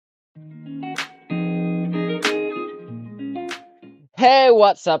Hey,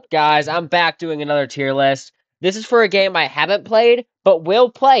 what's up, guys? I'm back doing another tier list. This is for a game I haven't played, but will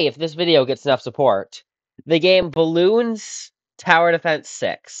play if this video gets enough support. The game Balloons Tower Defense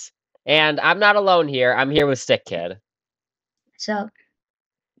 6. And I'm not alone here. I'm here with Stick Kid. So,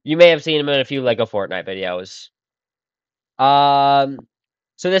 You may have seen him in a few Lego Fortnite videos.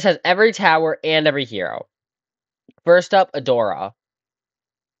 So this has every tower and every hero. First up, Adora.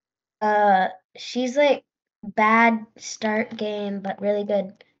 she's like bad start game, but really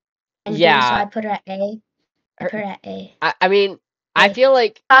good end game. So Yeah, I put her at A. I her, put her at A. I mean, I A. feel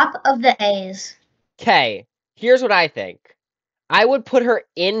like, Top of the A's. okay, here's what I think. I would put her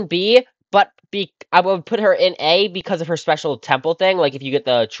in B, but I would put her in A because of her special temple thing. Like if you get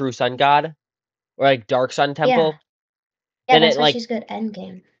the True Sun God or like Dark Sun Yeah. Temple, Yeah, then that's it why like she's good end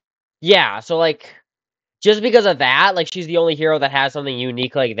game. yeah. So like just because of that, like she's the only hero that has something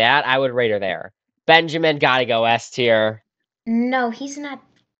unique like that. I would rate her there. Benjamin gotta go S tier. No, he's not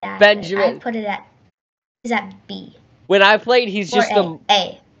that good. I Benjamin. put it at he's at B. When I played, he's Or just A. the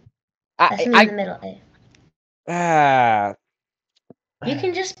A. That's me in the middle, A. uh, You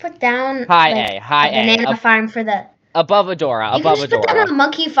can just put down high like A, high a banana A, farm for the above Adora, you can above just put down Adora, a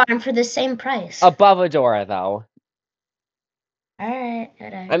monkey farm for the same price. above Adora though. Alright, I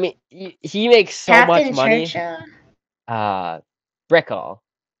alright. mean, he makes so much Captain money. Churchill. Brickle.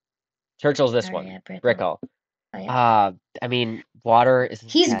 Churchill's this Oh one. yeah, Brickle. Brickle. Oh yeah. I mean, water isn't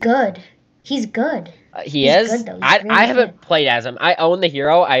He's that. good. He's good. He He's is. good though. He's I really haven't good. played as him. I own the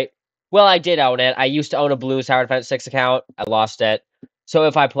hero. I did own it. I used to own a Blue Tower Defense 6 account. I lost it. So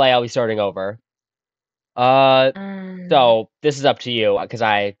if I play, I'll be starting over. Uh, so this is up to you because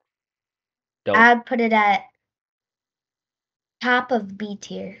I don't. I'd put it at top of B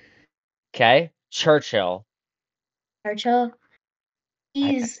tier. Okay, Churchill. Churchill.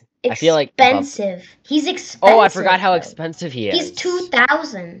 He's I feel like above. expensive. He's expensive. Oh, I forgot how though. expensive he is. He's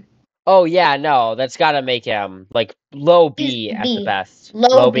 2,000. Oh yeah, no, that's gotta make him like low B He's at B. the best.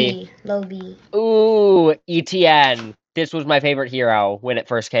 Low B. Low B. Ooh, ETN. This was my favorite hero when it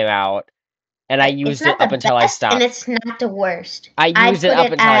first came out, and I used it up until I stopped. And it's not the worst. I used it up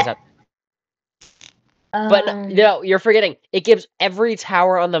until I stopped. But no, you're forgetting. It gives every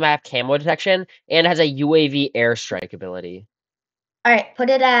tower on the map camo detection and has a UAV airstrike ability. All right, put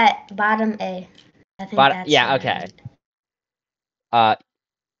it at bottom A. I think that's yeah, okay.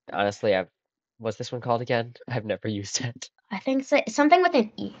 Honestly, what's this one called again? I've never used it. I think it's like something with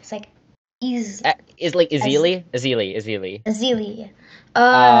an E. It's like is like Azili? Azili.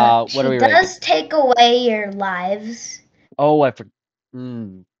 What she does take away your lives. Oh,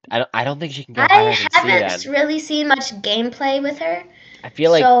 I don't think she can go higher than C then. I haven't really seen much gameplay with her. I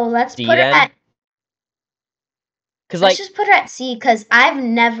feel like so let's D put her at. Because let's just put her at C because I've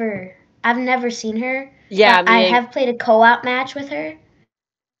never seen her. Yeah, I have played a co-op match with her.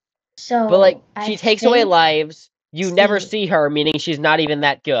 So, but like she takes away lives. You never see her, meaning she's not even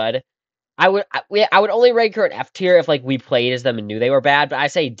that good. I would only rank her at F tier if like we played as them and knew they were bad. But I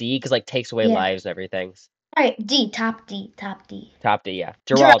say D because like takes away lives and everything. All right, D, top D, top D. Top D, yeah.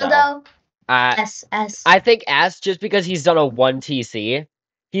 Geraldo. S. I think S just because he's done a 1 TC.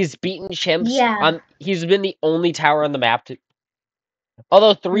 He's beaten chimps. Yeah. He's been the only tower on the map to.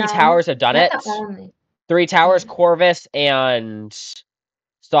 Although 3 towers have done it. 3 towers, Corvus and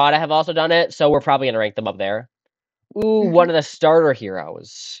Stada have also done it, so we're probably gonna rank them up there. Ooh, one of the starter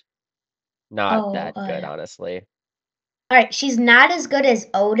heroes. Not that good, honestly. Alright, she's not as good as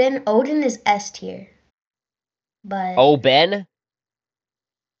Odin. Odin is S tier. But Oben?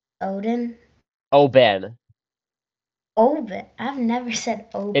 Odin? Oben. Oben. I've never said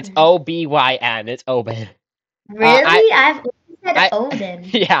Oben. It's Obyn. It's Oben. Really? I've only said Odin.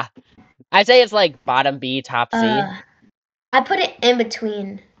 Yeah. I say it's like bottom B, top C. I put it in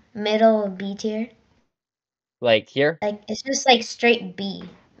between middle B tier. Like here? Like it's just like straight B.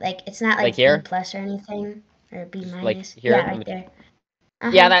 Like it's not like here? B plus or anything. Or B minus. Like here? Yeah, right there.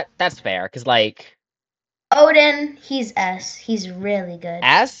 Yeah, that's fair, because like Odin, he's S. He's really good.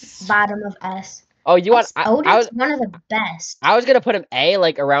 S? Bottom of S. Oh, you want Odin's one of the best. I was gonna put him A,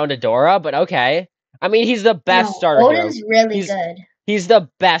 like around Adora, but okay. I mean, he's the best starter hero. Odin's really good. He's the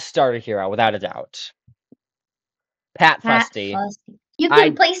best starter hero, without a doubt. Pat Fusty. You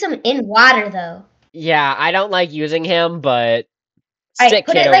can place him in water though. Yeah, I don't like using him, but Stick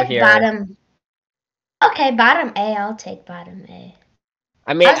Kid over here. Bottom. Okay, bottom A. I'll take bottom A.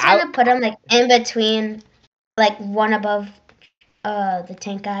 I mean, I was gonna put him like in between, like one above, the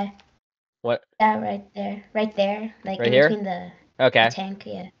tank guy. What? Yeah, right there, like right in here? Between the tank.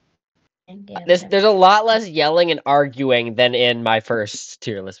 Yeah. There's a lot less yelling and arguing than in my first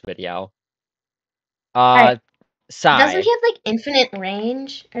tier list video. Doesn't Psy. he have like infinite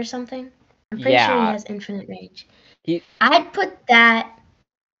range or something? I'm pretty sure he has infinite range. I'd put that.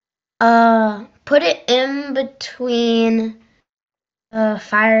 Put it in between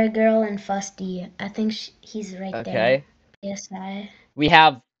Fire Girl and Fusty. I think he's right there. PSI. We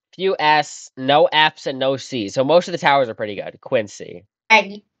have few S, no Fs, and no Cs. So most of the towers are pretty good. Quincy.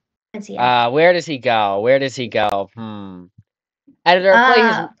 Quincy F. Where does he go?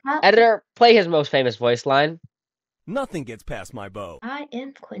 Editor, play his most famous voice line. Nothing gets past my bow. I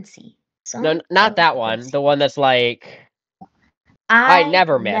am Quincy. No, not that one. Quincy. The one that's like I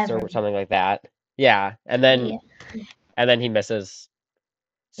never miss or something like that. Yeah, and then he misses.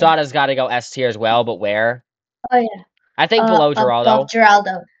 Sada's got to go S tier as well, but where? Oh yeah. I think below Geraldo. Above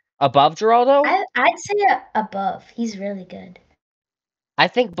Geraldo. Above Geraldo? I'd say above. He's really good. I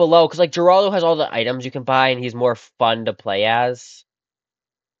think below, because like Geraldo has all the items you can buy, and he's more fun to play as.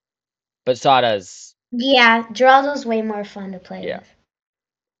 But Sada's. Yeah, Geraldo's way more fun to play with.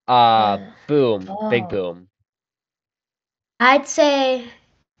 Boom. Big boom. I'd say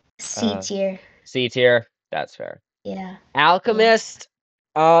C tier. C tier. That's fair. Yeah. Alchemist.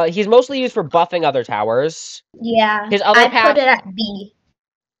 He's mostly used for buffing other towers. Yeah. His other path. I put it at B.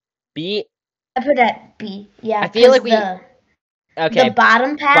 B. I put it at B. Yeah. I feel like the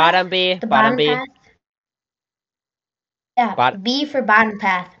bottom path. Bottom B. The bottom B. Path. Yeah. B for bottom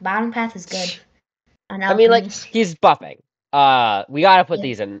path. Bottom path is good. I mean, like he's buffing. We gotta put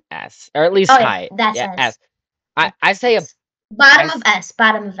these in S, or at least high. That's S. I say a bottom of S.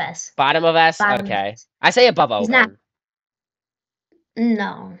 Bottom of S. Bottom of S. Bottom okay. of S. I say above Open. He's not.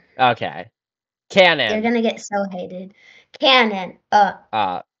 No. Okay. Cannon. You're gonna get so hated. Cannon.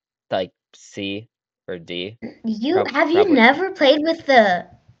 Like C or D. Have you never played with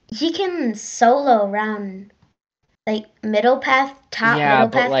he can solo around like middle path, middle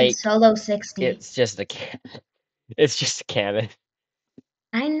path, like, and solo 60. It's just a cannon. It's just a cannon.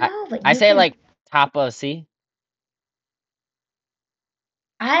 I know, but I say like top of C.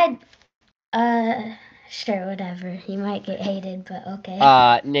 Sure, whatever. You might get hated, but okay.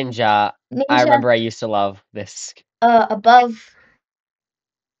 Ninja. I remember I used to love this. Above.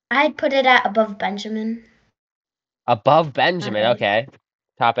 I'd put it at above Benjamin. Above Benjamin, okay.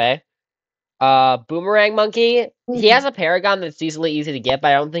 Top A. Boomerang Monkey. He has a Paragon that's decently easy to get,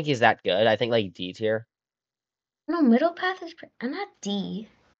 but I don't think he's that good. I think like D tier. No, middle path is not D.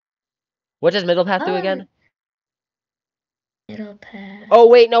 What does middle path do again? Middle path. Oh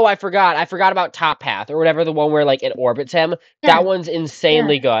wait, no, I forgot. I forgot about top path or whatever, the one where like it orbits him. Yeah. That one's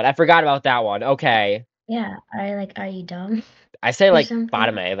insanely good. I forgot about that one. Okay. Yeah. Are you dumb? I say like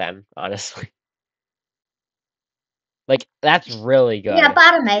bottom A then, honestly. Like that's really good. Yeah,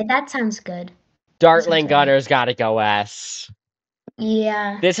 bottom A. That sounds good. Dartling Gunner's gotta go S.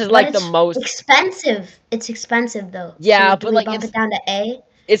 Yeah. This is like the most expensive. It's expensive though. Yeah, so do we bump it down to A?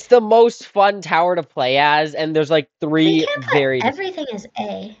 It's the most fun tower to play as, and there's like three very. Everything is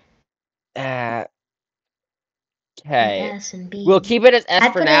A. Okay. S and B. We'll keep it as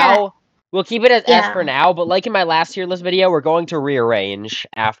S for now. We'll keep it as S for now, but like in my last tier list video, we're going to rearrange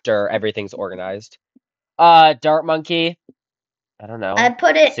after everything's organized. Dart Monkey. I don't know. I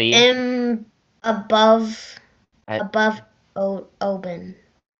put it in above Oben.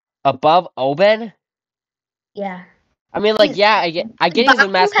 Above Oben? Yeah. I mean, like, I get he's a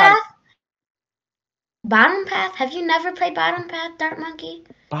mascot. Bottom path? Have you never played bottom path, Dart Monkey?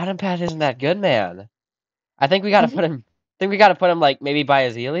 Bottom path isn't that good, man. I think we gotta put him. Like maybe by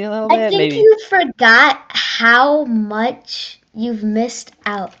Azealia a little bit. I think maybe. You forgot how much you've missed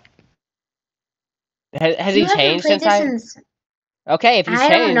out. Has he changed since Okay, if he's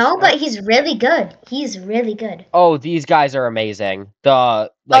changed. I don't know, but he's really good. He's really good. Oh, these guys are amazing.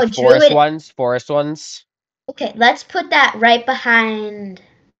 The forest ones. Okay, let's put that right behind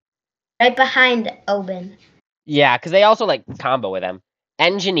Oben. Yeah, because they also like combo with him.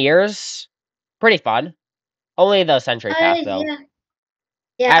 Engineers, pretty fun. Only the Sentry Path though.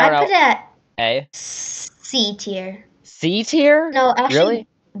 Yeah, I put it at A. C tier. C tier? No, actually really?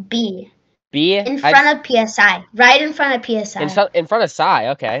 B. B? In front of PSI. Right in front of PSI. In front of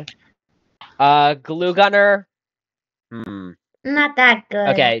Psy, okay. Glue Gunner. Not that good.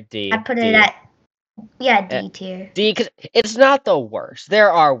 Okay, D. I put it at D tier. D, because it's not the worst.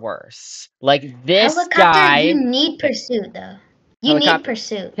 There are worse. Like this guy. You need pursuit though. You need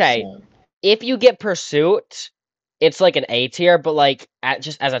pursuit. Okay. So. If you get pursuit, it's like an A tier, but like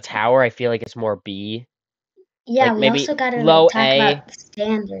just as a tower, I feel like it's more B. Yeah, like we maybe also gotta low talk A. About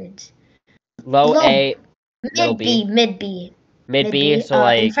standards. Low A. Mid B. Mid B. Mid B. So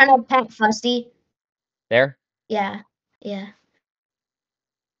like in front of Pat Fusty. There. Yeah. Yeah.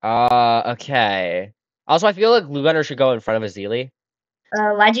 Okay. Also, I feel like Glue Gunner should go in front of Azili.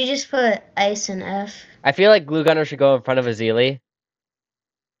 Why'd you just put Ice and F? I feel like Glue Gunner should go in front of Azili.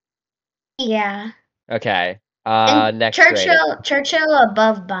 Yeah. Okay. And Next Churchill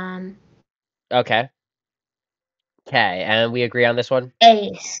above Bomb. Okay. Okay, and we agree on this one?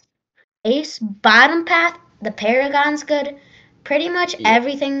 Ace, bottom path, the Paragon's good. Pretty much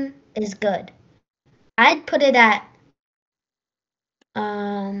everything is good. I'd put it at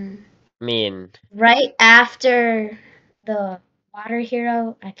right after the Water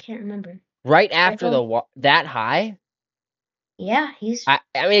Hero. I can't remember. Right after that high? Yeah, he's. I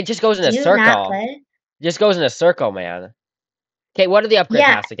mean, it just goes in a circle. Not play? It just goes in a circle, man. Okay, what are the upgrade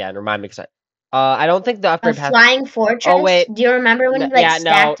paths again? Remind me, because I don't think the upgrade path. Flying Fortress. Oh wait, do you remember when you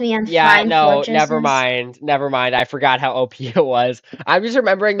stacked me on Flying Fortress? Never mind. I forgot how OP it was. I'm just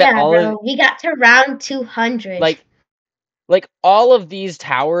remembering that we got to round 200. Like all of these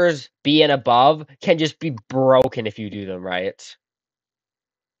towers, B and above, can just be broken if you do them right.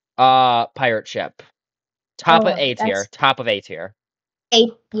 Pirate ship, top of A tier. Top of A tier.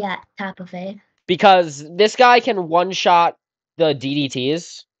 Top of A. Because this guy can one-shot the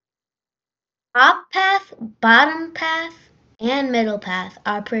DDTs. Top path, bottom path, and middle path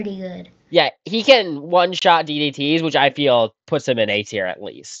are pretty good. Yeah, he can one-shot DDTs, which I feel puts him in A tier at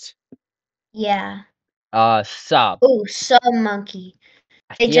least. Yeah. Sub. Oh, Sub Monkey.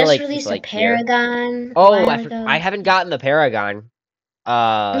 They just released a Paragon. Oh, I haven't gotten the Paragon.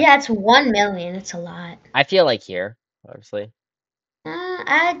 Yeah, it's 1 million. It's a lot. I feel like here, honestly.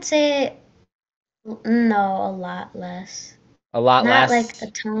 I'd say no, a lot less. A lot less. Not like a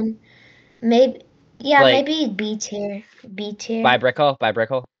ton. Maybe. Yeah, maybe B tier. B tier. By Brickle.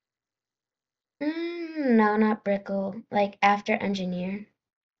 No, not Brickle. Like after Engineer.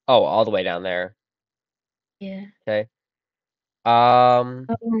 Oh, all the way down there. Yeah. Okay. Farm.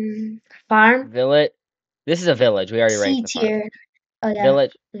 Village. This is a village. We already ranked C tier. Oh yeah.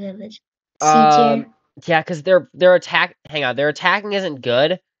 Village. C tier. Yeah, because their attack. Hang on, their attacking isn't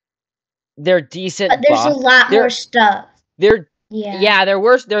good. They're decent. But there's a lot more stuff. They're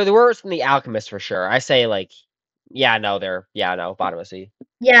worse. They're the worst than the Alchemist for sure. I say bottom of C.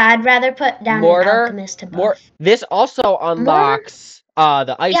 Yeah, I'd rather put down an Alchemist above. This also unlocks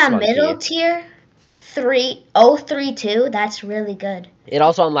the Ice Monkey. Yeah, middle tier. 3032. That's really good. It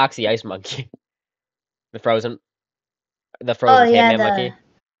also unlocks the Ice Monkey. The frozen Caveman Monkey.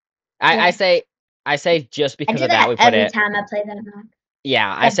 I say just because of that we put it. Every time I play that mod.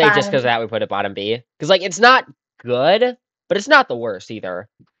 Yeah, I say just because of that we put it bottom B. Because like it's not good, but it's not the worst either.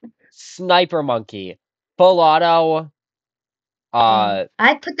 Sniper Monkey, full auto.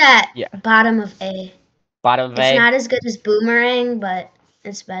 I'd put that bottom of A. Bottom of A. It's not as good as Boomerang, but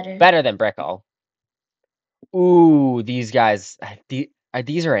it's better. Better than Brickle. Ooh, these guys.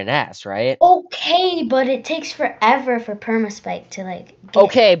 These are an S, right? Okay, but it takes forever for Permaspike to like.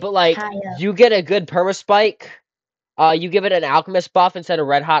 Okay, but like you get a good Permaspike. You give it an Alchemist buff instead of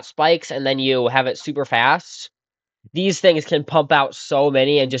red hot spikes, and then you have it super fast. These things can pump out so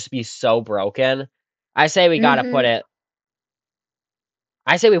many and just be so broken. I say we gotta put it.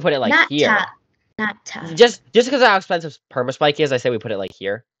 I say we put it like not here. Not top. Just because of how expensive Permaspike is, I say we put it like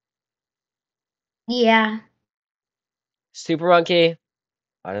here. Yeah. Super Monkey,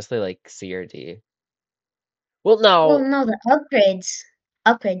 honestly, like C or D. Well, no. Well, no, the upgrades.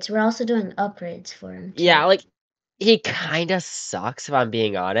 We're also doing upgrades for him. Too. Yeah, like he kind of sucks if I'm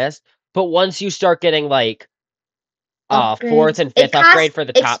being honest. But once you start getting like fourth and fifth upgrade for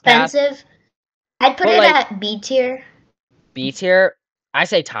the top path, I'd put it at B tier. B tier. I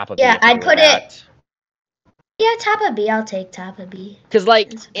say top of B. Yeah, I'd put it. Yeah, top of B. I'll take top of B. Because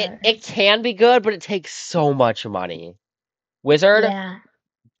like it can be good, but it takes so much money. Wizard. Yeah.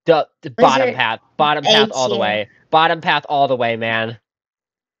 The bottom path all the way. Bottom path all the way, man.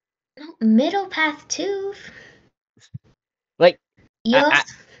 No, middle path too. Like I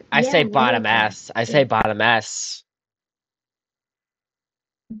say bottom S. I say bottom S.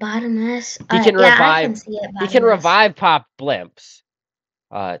 Bottom S. He can revive. He can revive pop blimps.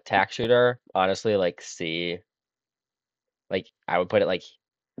 Tack shooter. Honestly, like C. Like I would put it like.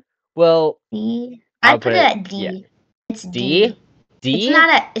 Well, D. I'd put it at D. Yeah. It's D. D.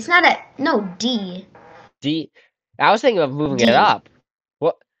 It's not a. No D. D. I was thinking of moving it up.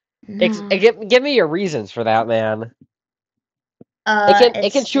 What? No. Give me your reasons for that, man.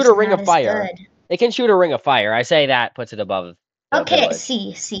 It can shoot a ring of fire. It can shoot a ring of fire. I say that puts it above. Okay,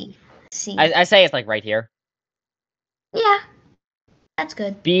 C. I say it's like right here. Yeah, that's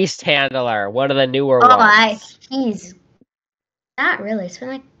good. Beast Handler, one of the newer ones. He's not really. It's been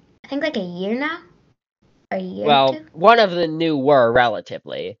like I think like a year now. A year. Well, one of the newer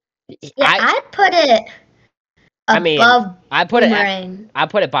relatively. Yeah, I'd put it above Boomerang. I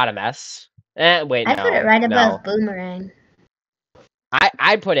put it bottom S. Wait, no. I put it right above Boomerang.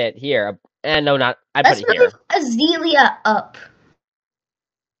 I'd put it here. No, not. I put Let's it here. move Azalea up.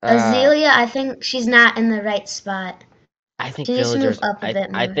 Azalea, I think she's not in the right spot. I think she needs to villagers. move up a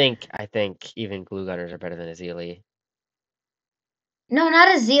bit more. I think even glue gunners are better than Azalea. No,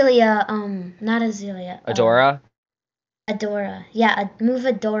 not Azalea. Not Azalea. Adora. Adora. Yeah, move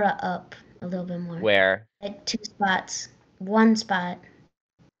Adora up a little bit more. Where? Like 2 spots. 1 spot.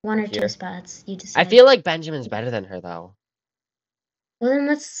 1 or 2 spots. You decide. I feel like Benjamin's better than her though. Well then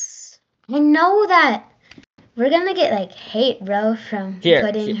let's. I know that. We're gonna get like hate, bro, from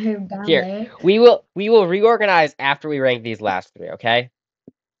putting her down there. We will reorganize after we rank these last 3, okay?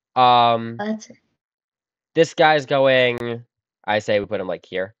 This guy's going. I say we put him like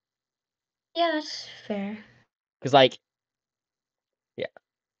here. Yeah, that's fair. Cause like, yeah,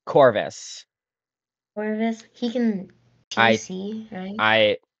 Corvus. Corvus, he can TC,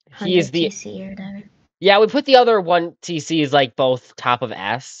 right? He's the TC or whatever. Yeah, we put the other 1 TCs like both top of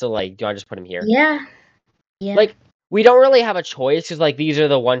S. So like, do I just put him here? Yeah. Yeah. Like, we don't really have a choice because like these are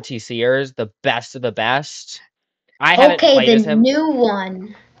the 1 TCers, the best of the best. I haven't played as him. New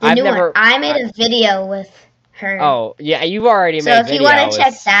one. The new one. I made a video with her. Oh yeah, you've already made videos. So if you want to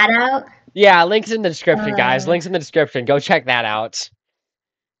check that out. Yeah, links in the description, guys. Links in the description. Go check that out.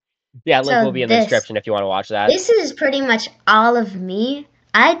 Yeah, link will be in the description if you want to watch that. This is pretty much all of me.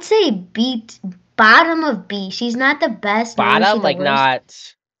 I'd say bottom of B. She's not the best. Bottom, like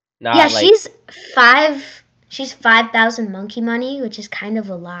not. Yeah, like, she's 5,000 monkey money, which is kind of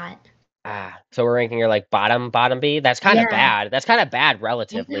a lot. So we're ranking her like bottom B. That's kind of bad. That's kind of bad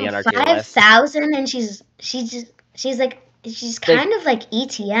relatively on our tier list. 5,000, and she's kind of like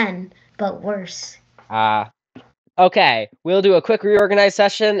ETN, but worse. Okay, we'll do a quick reorganize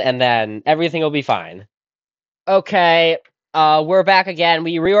session, and then everything will be fine. Okay, we're back again.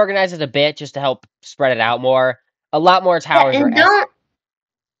 We reorganized it a bit just to help spread it out more. A lot more towers.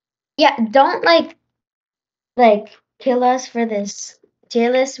 Don't like kill us for this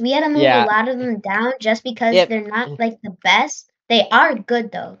tier list. We had to move a lot of them down just because they're not like the best. They are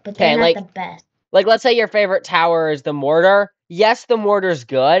good though, but they're not the best. Like, let's say your favorite tower is the mortar. Yes, the mortar's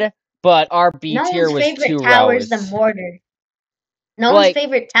good, but our B tier was 2 rows. No one's favorite tower is the mortar. No one's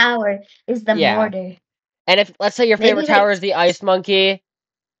favorite tower is the mortar. And if, let's say your favorite tower is the ice monkey.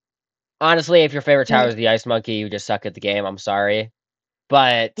 Honestly, if your favorite tower is the ice monkey, you just suck at the game. I'm sorry.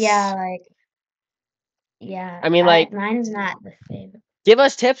 But I mean, like, mine's not the favorite. Give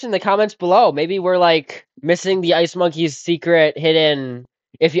us tips in the comments below. Maybe we're like missing the ice monkey's secret hidden.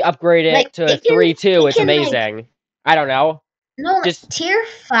 If you upgrade it to 3-2, it's amazing. Like, I don't know. No, just tier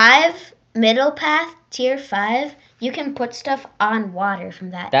 5 middle path. Tier 5, you can put stuff on water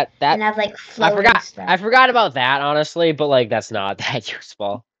from that. And have like floating stuff. I forgot about that honestly, but like that's not that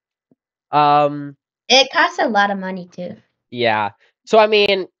useful. It costs a lot of money too. Yeah. So I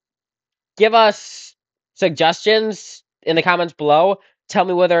mean, give us suggestions in the comments below. Tell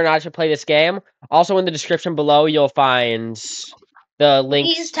me whether or not I should play this game. Also, in the description below, you'll find the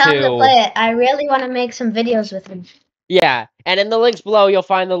links. Please tell him to play it. I really want to make some videos with him. Yeah, and in the links below, you'll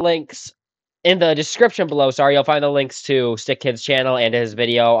find the links. In the description below, you'll find the links to Stick Kid's channel and his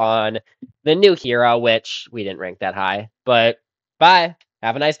video on the new hero, which we didn't rank that high. But bye.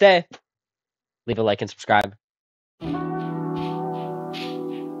 Have a nice day. Leave a like and subscribe.